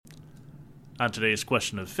On today's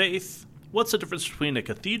question of faith, what's the difference between a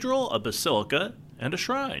cathedral, a basilica, and a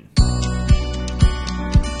shrine?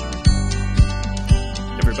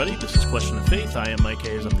 Everybody, this is Question of Faith. I am Mike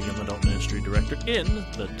Hayes. I'm the Young Adult Ministry Director in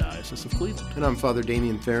the Diocese of Cleveland. And I'm Father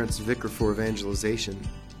Damian Ferentz, Vicar for Evangelization.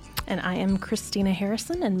 And I am Christina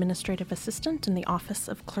Harrison, Administrative Assistant in the Office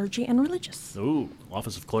of Clergy and Religious. Ooh,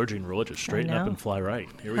 Office of Clergy and Religious. Straighten up and fly right.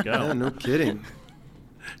 Here we go. Yeah, no kidding.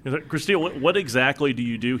 Christina, what exactly do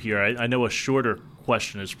you do here? I know a shorter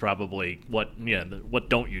question is probably what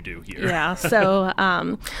don't you do here? Yeah,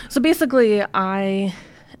 so basically I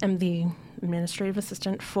am the Administrative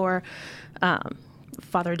Assistant for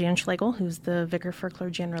Father Dan Schlegel, who's the Vicar for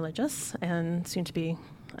Clergy and Religious, and soon to be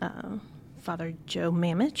Father Joe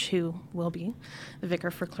Mamich, who will be the Vicar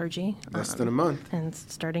for Clergy. Less than a month. And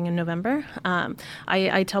starting in November.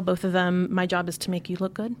 I tell both of them my job is to make you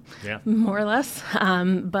look good, more or less.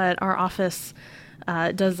 But our office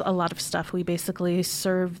does a lot of stuff. We basically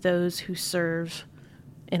serve those who serve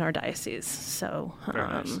in our diocese. So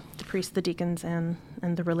nice. The priests, the deacons, and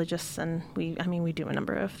the religious, and we do a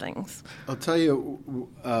number of things. I'll tell you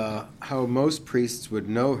how most priests would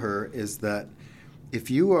know her is that if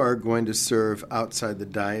you are going to serve outside the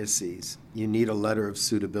diocese, you need a letter of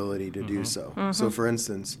suitability to do so. Mm-hmm. So, for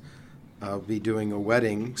instance, I'll be doing a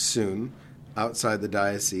wedding soon outside the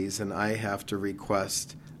diocese, and I have to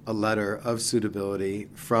request a letter of suitability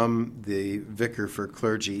from the Vicar for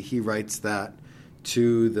Clergy. He writes that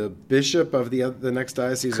to the bishop of the next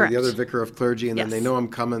diocese. Correct. Or the other Vicar of Clergy, and Yes. then they know I'm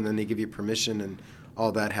coming, then they give you permission, and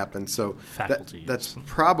all that happens. So that's yes.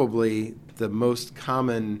 probably the most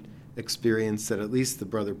common experience that at least the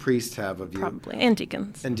brother priests have of you. Probably, and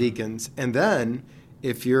deacons. And then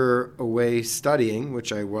if you're away studying,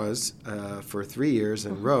 which I was for 3 years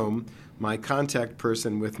in Rome, my contact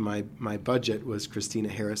person with my budget was Christina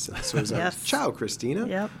Harrison. So it was Yes. Ciao, Christina.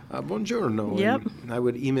 Yep. Buongiorno. Yep. And I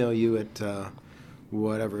would email you at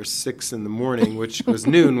 6 in the morning, which was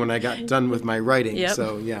noon when I got done with my writing. Yep.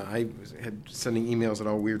 So, yeah, I had sending emails at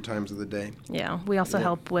all weird times of the day. Yeah, we also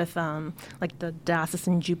help with like the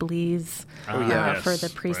diocesan jubilees Yes, for the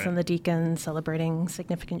priests right. and the deacons, celebrating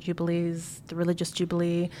significant jubilees, the religious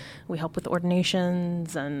jubilee. We help with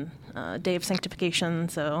ordinations and day of sanctification.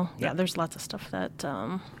 So, yeah, there's lots of stuff that...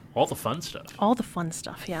 All the fun stuff. all the fun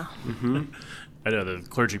stuff, yeah. Mm-hmm. I know the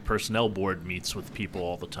Clergy Personnel Board meets with people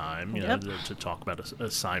all the time, Yep. to talk about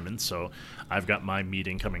assignments. So I've got my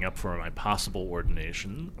meeting coming up for my possible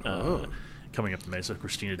ordination coming up in May. So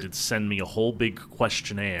Christina did send me a whole big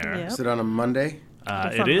questionnaire. Yep. Is it on a Monday?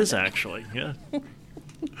 It is actually, yeah.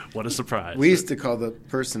 What a surprise. We used to call the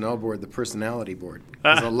personnel board the personality board.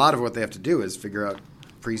 Because a lot of what they have to do is figure out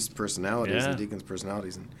priests' personalities and deacons'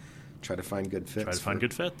 personalities and try to find good fits.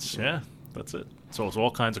 Good fits, yeah. That's it. So it's all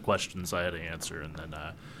kinds of questions I had to answer and then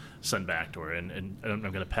send back to her. And I'm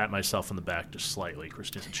going to pat myself on the back just slightly.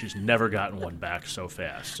 Christina said she's never gotten one back so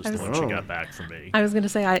fast as the one she got back from me. I was going to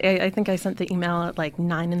say, I think I sent the email at like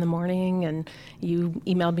 9 in the morning, and you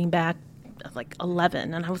emailed me back at like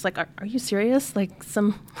 11. And I was like, are you serious? Like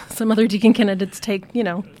some other deacon candidates take,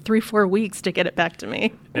 3-4 weeks to get it back to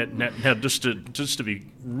me. Now just to be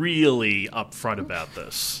really upfront about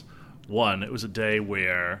this, one, it was a day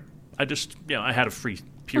where I just, I had a free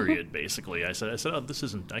period, basically. I said, oh, this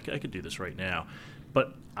isn't, I could do this right now.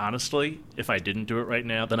 But honestly, if I didn't do it right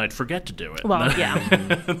now, then I'd forget to do it. Well,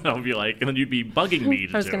 yeah. I'll be like, and then you'd be bugging me to do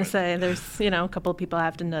it. I was going to say, there's, a couple of people I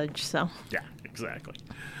have to nudge, so. Yeah, exactly.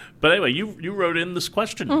 But anyway, you wrote in this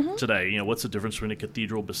question today. What's the difference between a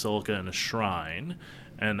cathedral, basilica, and a shrine?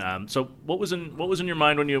 And so, what was in your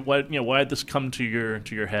mind when why did this come to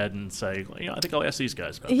your head and say, I think I'll ask these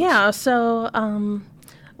guys about this? Yeah. So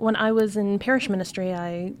when I was in parish ministry,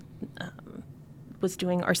 I was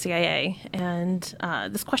doing RCIA, and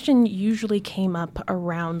this question usually came up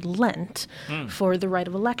around Lent for the rite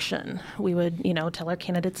of election. We would, tell our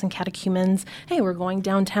candidates and catechumens, hey, we're going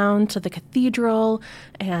downtown to the cathedral,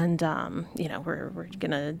 and, we're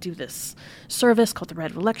going to do this service called the rite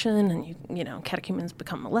of election, and, catechumens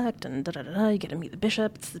become elect, and da-da-da-da, you get to meet the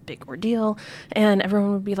bishop, it's a big ordeal, and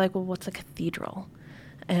everyone would be like, well, what's a cathedral?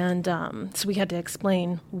 And so we had to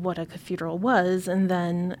explain what a cathedral was, and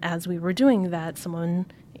then as we were doing that, someone,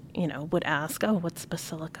 would ask, "Oh, what's a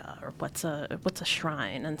basilica?" or "What's a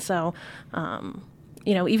shrine?" And so,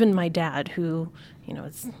 even my dad, who,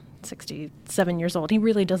 is 67 years old, he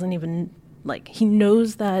really doesn't even he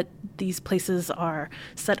knows that these places are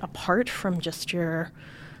set apart from just your,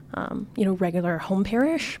 regular home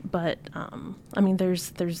parish, but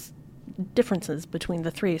there's differences between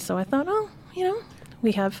the three. So I thought,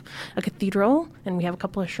 we have a cathedral, and we have a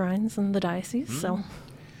couple of shrines in the diocese. So,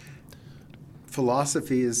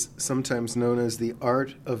 philosophy is sometimes known as the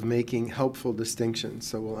art of making helpful distinctions.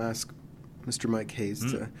 So we'll ask Mr. Mike Hayes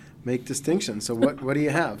to make distinctions. So what do you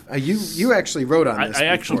have? You actually wrote on this. I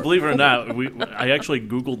actually, believe it or not, I actually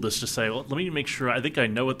Googled this to say, well, let me make sure. I think I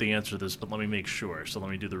know what the answer to this, but let me make sure. So let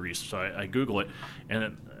me do the research. So I Google it,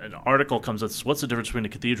 and an article comes out, what's the difference between a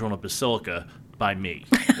cathedral and a basilica? By me.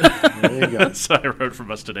 There you go. So I wrote for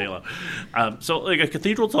Mustadelo. So like a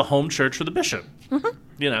cathedral is a home church for the bishop.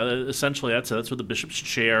 Essentially that's where the bishop's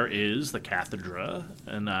chair is, the cathedra,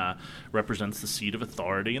 and represents the seat of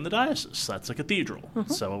authority in the diocese. That's a cathedral.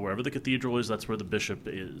 So wherever the cathedral is, that's where the bishop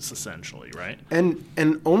is, essentially, right? And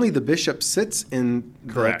only the bishop sits in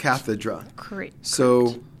the cathedra. Correct.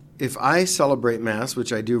 So if I celebrate Mass,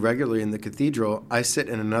 which I do regularly in the cathedral, I sit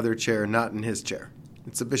in another chair, not in his chair.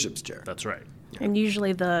 It's the bishop's chair. That's right. And usually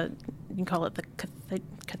you can call it the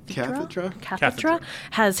Cathedra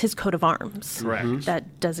has his coat of arms. Correct.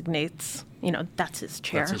 That designates, that's his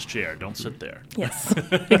chair. That's his chair. Don't sit there. Yes,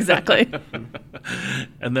 exactly.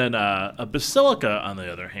 And then a basilica, on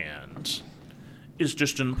the other hand, is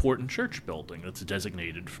just an important church building that's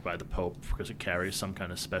designated by the Pope because it carries some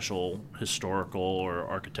kind of special historical or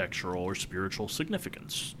architectural or spiritual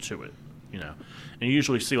significance to it. And you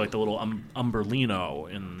usually see like the little umberlino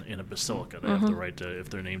in a basilica. They have the right to, if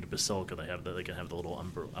they're named a basilica, they can have the little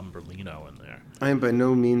umberlino in there. I am by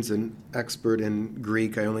no means an expert in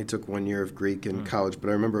Greek. I only took 1 year of Greek in college, but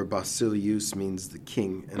I remember Basileus means the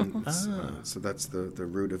king, and so that's the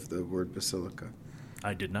root of the word basilica.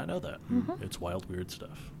 I did not know that. It's wild, weird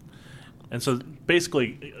stuff. And so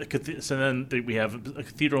basically, we have a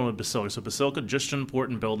cathedral and a basilica. So basilica, just an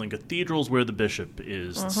important building. Cathedral's where the bishop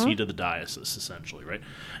is, the seat of the diocese, essentially, right?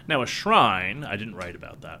 Now, a shrine, I didn't write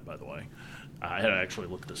about that, by the way. I had to actually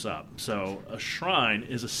look this up. So a shrine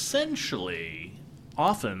is essentially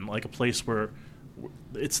often like a place where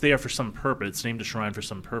it's there for some purpose. It's named a shrine for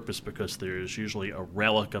some purpose because there's usually a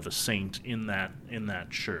relic of a saint in that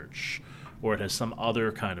church, or it has some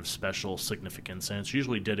other kind of special significance, and it's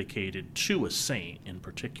usually dedicated to a saint in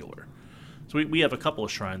particular. So we have a couple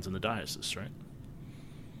of shrines in the diocese, right?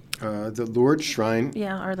 The Lourdes Shrine.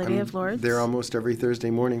 Yeah, Our Lady of Lourdes. They're almost every Thursday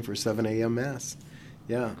morning for 7 a.m. Mass.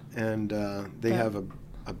 Yeah, and they have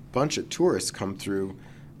a bunch of tourists come through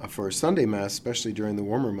for Sunday Mass, especially during the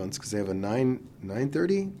warmer months, because they have a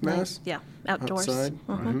 9:30 Mass. Outdoors. Outside.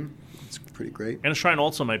 It's pretty great. And a shrine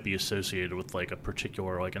also might be associated with like a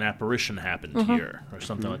particular, like an apparition happened here, or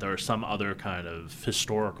something like that, or some other kind of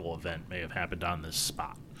historical event may have happened on this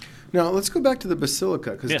spot. Now, let's go back to the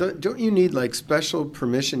basilica, because don't you need like special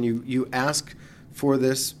permission? You ask for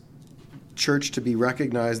this church to be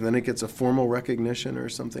recognized, and then it gets a formal recognition or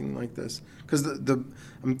something like this? Because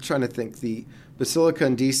I'm trying to think, the Basilica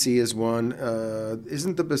in D.C. is one.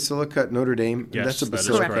 Isn't the Basilica at Notre Dame? Yes, that's a that is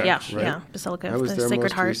basilica. correct. Yeah, right? yeah, Basilica I of was the there Sacred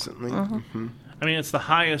most Heart. recently. I mean, it's the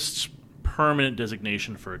highest permanent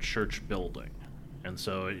designation for a church building. And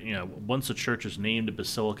so, once a church is named a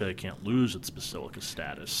basilica, it can't lose its basilica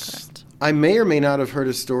status. Correct. I may or may not have heard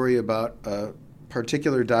a story about a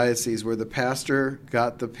particular diocese where the pastor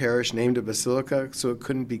got the parish named a basilica so it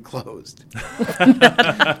couldn't be closed.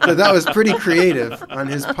 So that was pretty creative on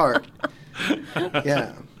his part.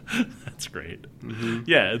 Yeah. That's great.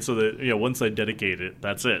 Yeah, and so that once they dedicate it,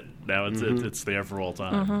 that's it. Now it's there for all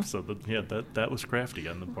time. So that was crafty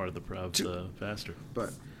on the part of the pastor.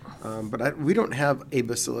 But we don't have a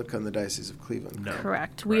basilica in the Diocese of Cleveland. No.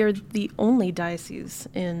 Correct. We are the only diocese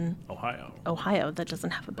in Ohio that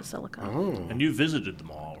doesn't have a basilica. Oh. And you visited them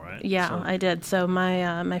all, right? Yeah, I did. So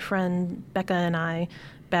my friend Becca and I,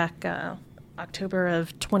 back October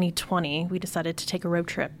of 2020, we decided to take a road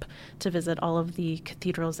trip to visit all of the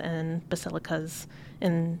cathedrals and basilicas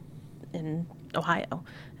in Ohio.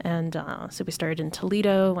 And so we started in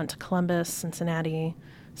Toledo, went to Columbus, Cincinnati,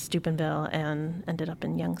 Steubenville, and ended up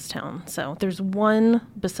in Youngstown. So there's one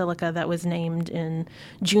basilica that was named in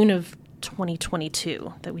June of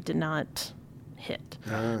 2022 that we did not hit.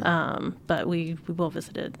 But we will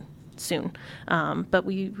visit it soon. But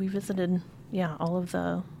we visited,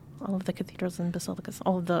 all of the cathedrals and basilicas,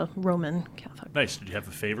 all of the Roman Catholic. Nice. Did you have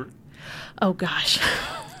a favorite? Oh gosh,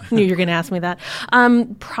 I knew you were going to ask me that.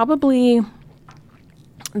 Probably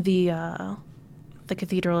the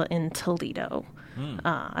cathedral in Toledo.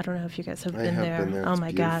 I don't know if you guys have been there. Oh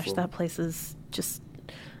my gosh, that place is just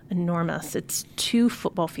enormous. It's 2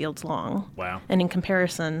 football fields long. Wow. And in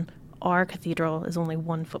comparison, our cathedral is only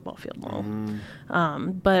 1 football field long.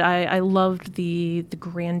 But I loved the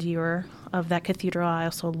grandeur of that cathedral. I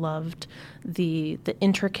also loved the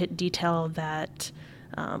intricate detail that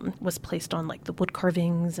was placed on like the wood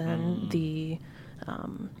carvings and the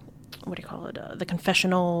what do you call it? The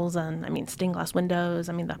confessionals, and I mean stained glass windows.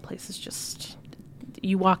 I mean, that place is just,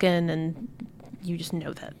 you walk in and you just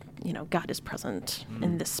know that, you know, God is present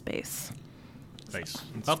in this space. Nice.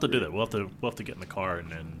 I'll have to do that. We'll have to get in the car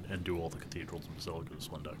and do all the cathedrals and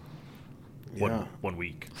basilicas one day. Yeah. One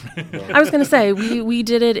week. I was going to say, we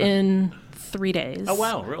did it in 3 days. Oh,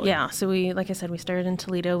 wow, really? Yeah, so we, like I said, we started in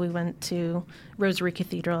Toledo. We went to Rosary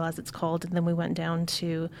Cathedral, as it's called, and then we went down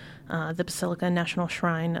to the Basilica National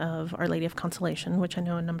Shrine of Our Lady of Consolation, which I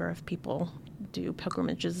know a number of people do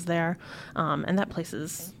pilgrimages there. And that place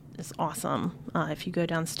is awesome. If you go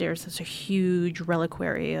downstairs, there's a huge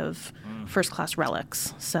reliquary of first-class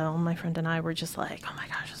relics. So my friend and I were just like, oh my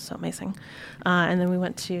gosh, it's so amazing. And then we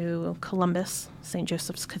went to Columbus, St.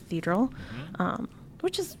 Joseph's Cathedral,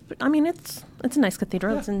 which is, I mean, it's a nice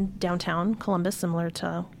cathedral. Yeah. It's in downtown Columbus, similar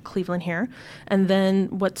to Cleveland here. And then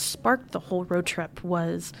what sparked the whole road trip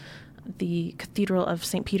was the Cathedral of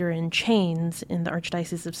St. Peter in Chains in the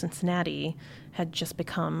Archdiocese of Cincinnati had just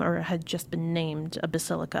been named a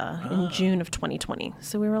basilica in June of 2020.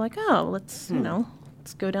 So we were like, oh, let's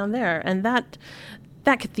go down there. And that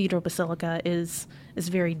cathedral basilica is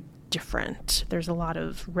very different. There's a lot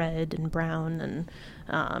of red and brown, and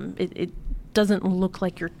it doesn't look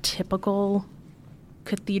like your typical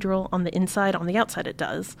cathedral on the inside. On the outside, it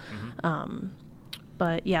does.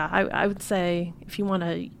 But yeah, I would say if you want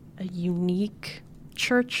a unique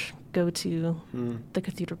church, go to the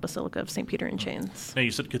Cathedral Basilica of St. Peter in Chains. Now,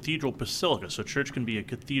 you said Cathedral Basilica, so church can be a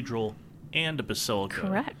cathedral and a basilica.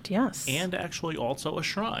 Correct, yes. And actually also a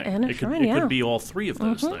shrine. And it could be all three of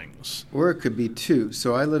those things. Or it could be two.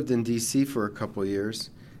 So I lived in D.C. for a couple years,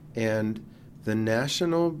 and the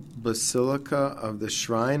National Basilica of the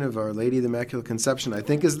Shrine of Our Lady of the Immaculate Conception, I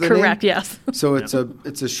think is the name. Correct, yes. So it's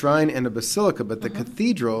a shrine and a basilica, but the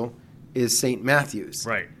cathedral is St. Matthew's.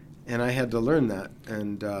 Right. And I had to learn that,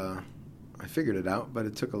 and I figured it out, but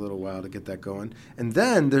it took a little while to get that going. And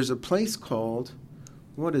then there's a place called,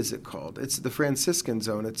 what is it called? It's the Franciscan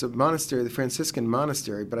Zone. It's a monastery, the Franciscan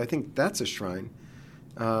Monastery, but I think that's a shrine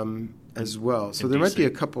as well. So there might be a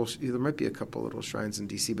couple little shrines in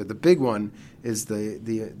D.C., but the big one is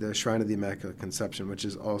the Shrine of the Immaculate Conception, which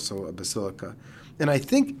is also a basilica. And I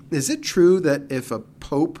think, is it true that if a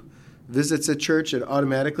pope visits a church, it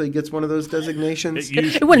automatically gets one of those designations?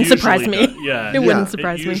 It wouldn't surprise me. Yeah, it wouldn't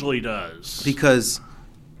surprise me. It usually does. Because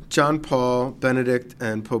John Paul, Benedict,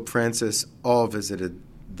 and Pope Francis all visited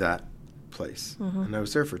that place. And I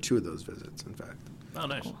was there for 2 of those visits, in fact. Oh,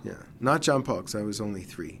 nice. Yeah. Not John Paul, because I was only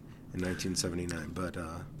 3 in 1979. But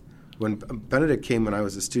when Benedict came when I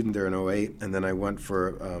was a student there in 2008, and then I went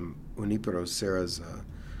for Junipero Serra's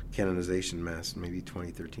canonization mass, maybe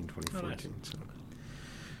 2013, 2014. Oh, nice. So.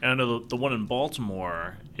 And I know the one in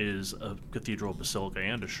Baltimore is a cathedral, basilica,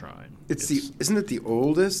 and a shrine. Isn't it the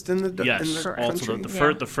oldest in the yes, in the also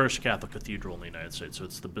country? the first Catholic cathedral in the United States. So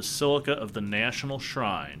it's the Basilica of the National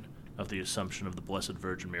Shrine of the Assumption of the Blessed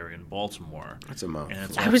Virgin Mary in Baltimore. That's a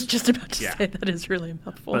mouthful. I was just about to say that is really a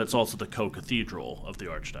mouthful. But it's also the co-cathedral of the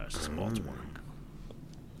Archdiocese of Baltimore.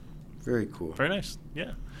 Very cool. Very nice.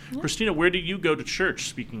 Yeah. Christina, where do you go to church,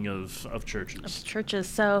 speaking of churches? Churches.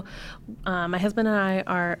 So my husband and I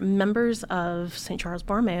are members of St. Charles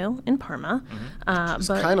Borromeo in Parma. It's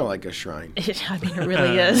kind of like a shrine. I mean, it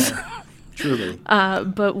really is. Truly.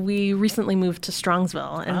 But we recently moved to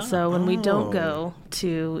Strongsville, and so when we don't go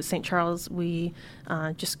to St. Charles, we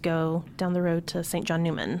just go down the road to St. John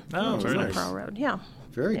Newman, which is on Pearl Road. Yeah.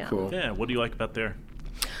 Very cool. Yeah. What do you like about there?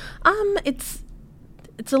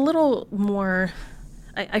 It's a little more.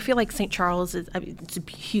 I feel like St. Charles it's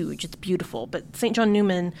huge, it's beautiful, but St. John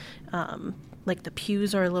Newman, like the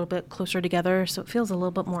pews are a little bit closer together, so it feels a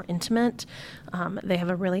little bit more intimate. They have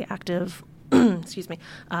a really active,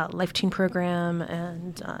 Life Teen program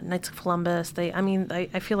and Knights of Columbus.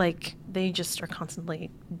 I feel like they just are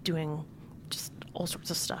constantly doing just all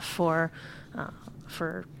sorts of stuff for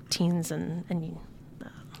teens and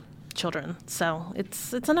children. So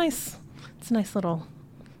it's a nice little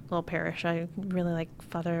parish. I really like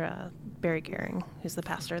Father Barry Gehring, who's the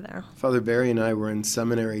pastor there. Father Barry and I were in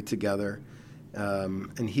seminary together,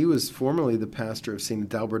 and he was formerly the pastor of St.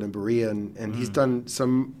 Adalbert in Berea, and he's done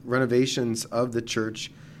some renovations of the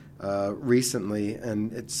church recently,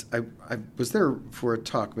 and I was there for a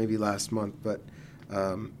talk maybe last month, but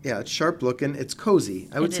it's sharp looking. It's cozy.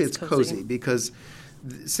 I would say it's cozy because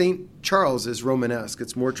St. Charles is Romanesque.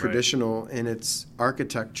 It's more traditional in its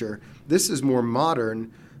architecture. This is more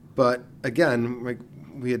modern. But again, like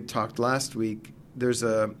we had talked last week, there's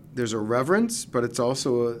a reverence, but it's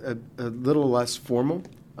also a little less formal.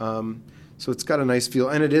 So it's got a nice feel,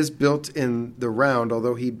 and it is built in the round.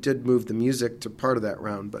 Although he did move the music to part of that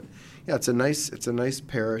round, but Yeah, it's a nice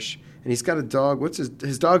parish. And he's got a dog. What's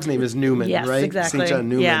his dog's name is Newman, Yes, right? exactly. St. John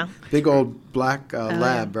Newman. Yeah. Big old black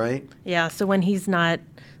lab, right? Yeah, so when he's not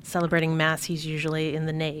celebrating Mass, he's usually in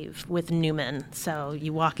the nave with Newman. So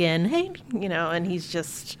you walk in, hey, and he's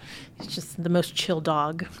just the most chill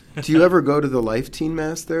dog. Do you ever go to the Life Teen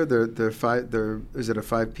Mass there? Is it a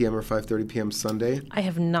 5 p.m. or 5:30 p.m. Sunday? I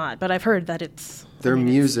have not, but I've heard that it's Their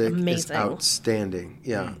music it's is amazing. outstanding.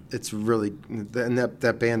 Yeah, it's really, and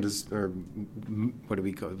that band is, or what do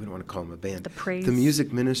we call it? We don't want to call them a band. The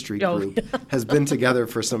music ministry group has been together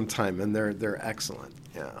for some time, and they're excellent.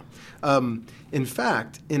 Yeah. In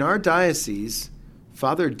fact, in our diocese,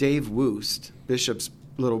 Father Dave Woost, Bishop's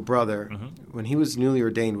little brother, when he was newly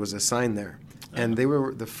ordained, was assigned there. And they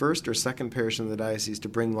were the first or second parish in the diocese to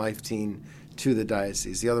bring Life Teen to the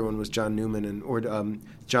diocese. The other one was John Newman or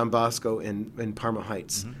John Bosco in Parma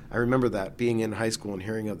Heights. I remember that, being in high school and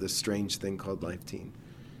hearing of this strange thing called Life Teen.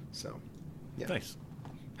 So, yeah. Nice.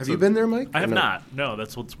 Have you been there, Mike? I have not. No,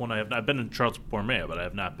 that's one I have not. I've been in Charles Borromeo, but I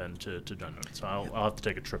have not been to John Newman. So I'll have to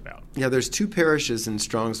take a trip out. Yeah, there's two parishes in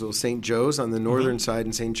Strongsville, St. Joe's on the northern side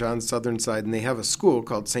and St. John's southern side, and they have a school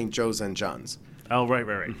called St. Joe's and John's. Oh, right,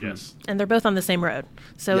 yes. And they're both on the same road.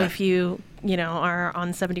 So Yeah. if you are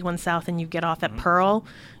on 71 South and you get off at Pearl,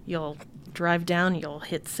 you'll drive down, you'll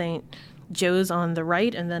hit St. Joe's on the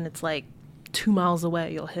right, and then it's like 2 miles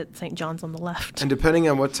away, you'll hit St. John's on the left. And depending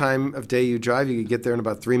on what time of day you drive, you could get there in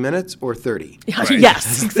about 3 minutes or 30. Right.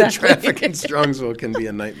 Yes, exactly. The traffic in Strongsville can be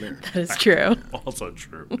a nightmare. That is true. Also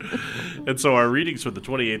true. And so our readings for the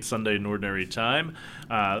 28th Sunday in Ordinary Time.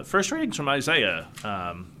 First readings from Isaiah.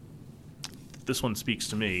 This one speaks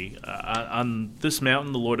to me. On this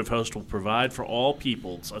mountain, the Lord of hosts will provide for all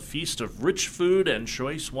peoples a feast of rich food and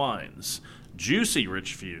choice wines. Juicy,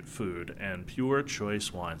 rich food and pure,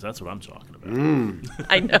 choice wines. That's what I'm talking about.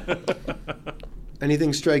 I know.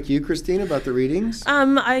 Anything strike you, Christine, about the readings?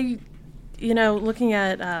 Looking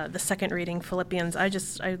at the second reading, Philippians,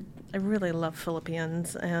 I really love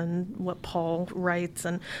Philippians and what Paul writes.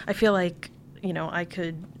 And I feel like, I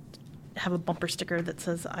could have a bumper sticker that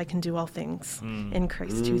says, I can do all things in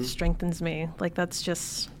Christ who strengthens me. Like, that's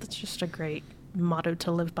just a great motto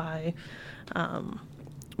to live by.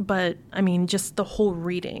 But, just the whole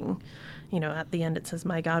reading, at the end it says,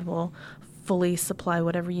 my God will fully supply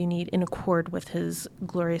whatever you need in accord with his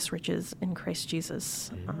glorious riches in Christ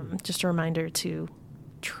Jesus. Just a reminder to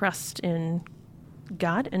trust in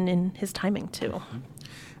God and in his timing, too.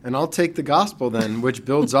 And I'll take the gospel then, which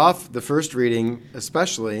builds off the first reading,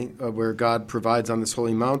 especially where God provides on this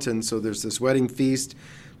holy mountain. So there's this wedding feast.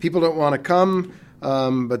 People don't want to come,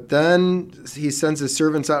 but then he sends his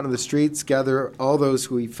servants out into the streets, gather all those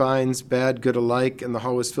who he finds, bad, good alike, and the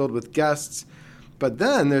hall is filled with guests. But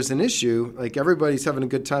then there's an issue, like everybody's having a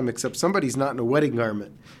good time except somebody's not in a wedding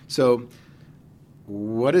garment. So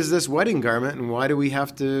what is this wedding garment, and why do we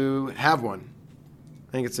have to have one?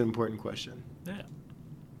 I think it's an important question. Yeah.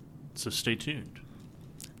 So stay tuned.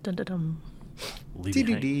 Dun-dun-dun. Leave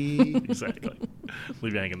you hanging. Exactly.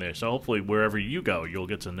 Leave you hanging there. So hopefully wherever you go, you'll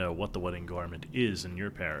get to know what the wedding garment is in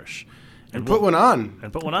your parish. And put one on.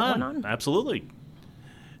 And put one on. Absolutely.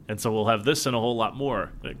 And so we'll have this and a whole lot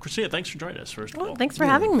more. Christina, thanks for joining us, first of all. Thanks for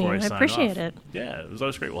having me. I appreciate it. Yeah, it was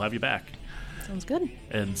always great. We'll have you back. Sounds good.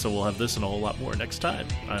 And so we'll have this and a whole lot more next time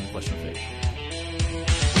on Question of Faith.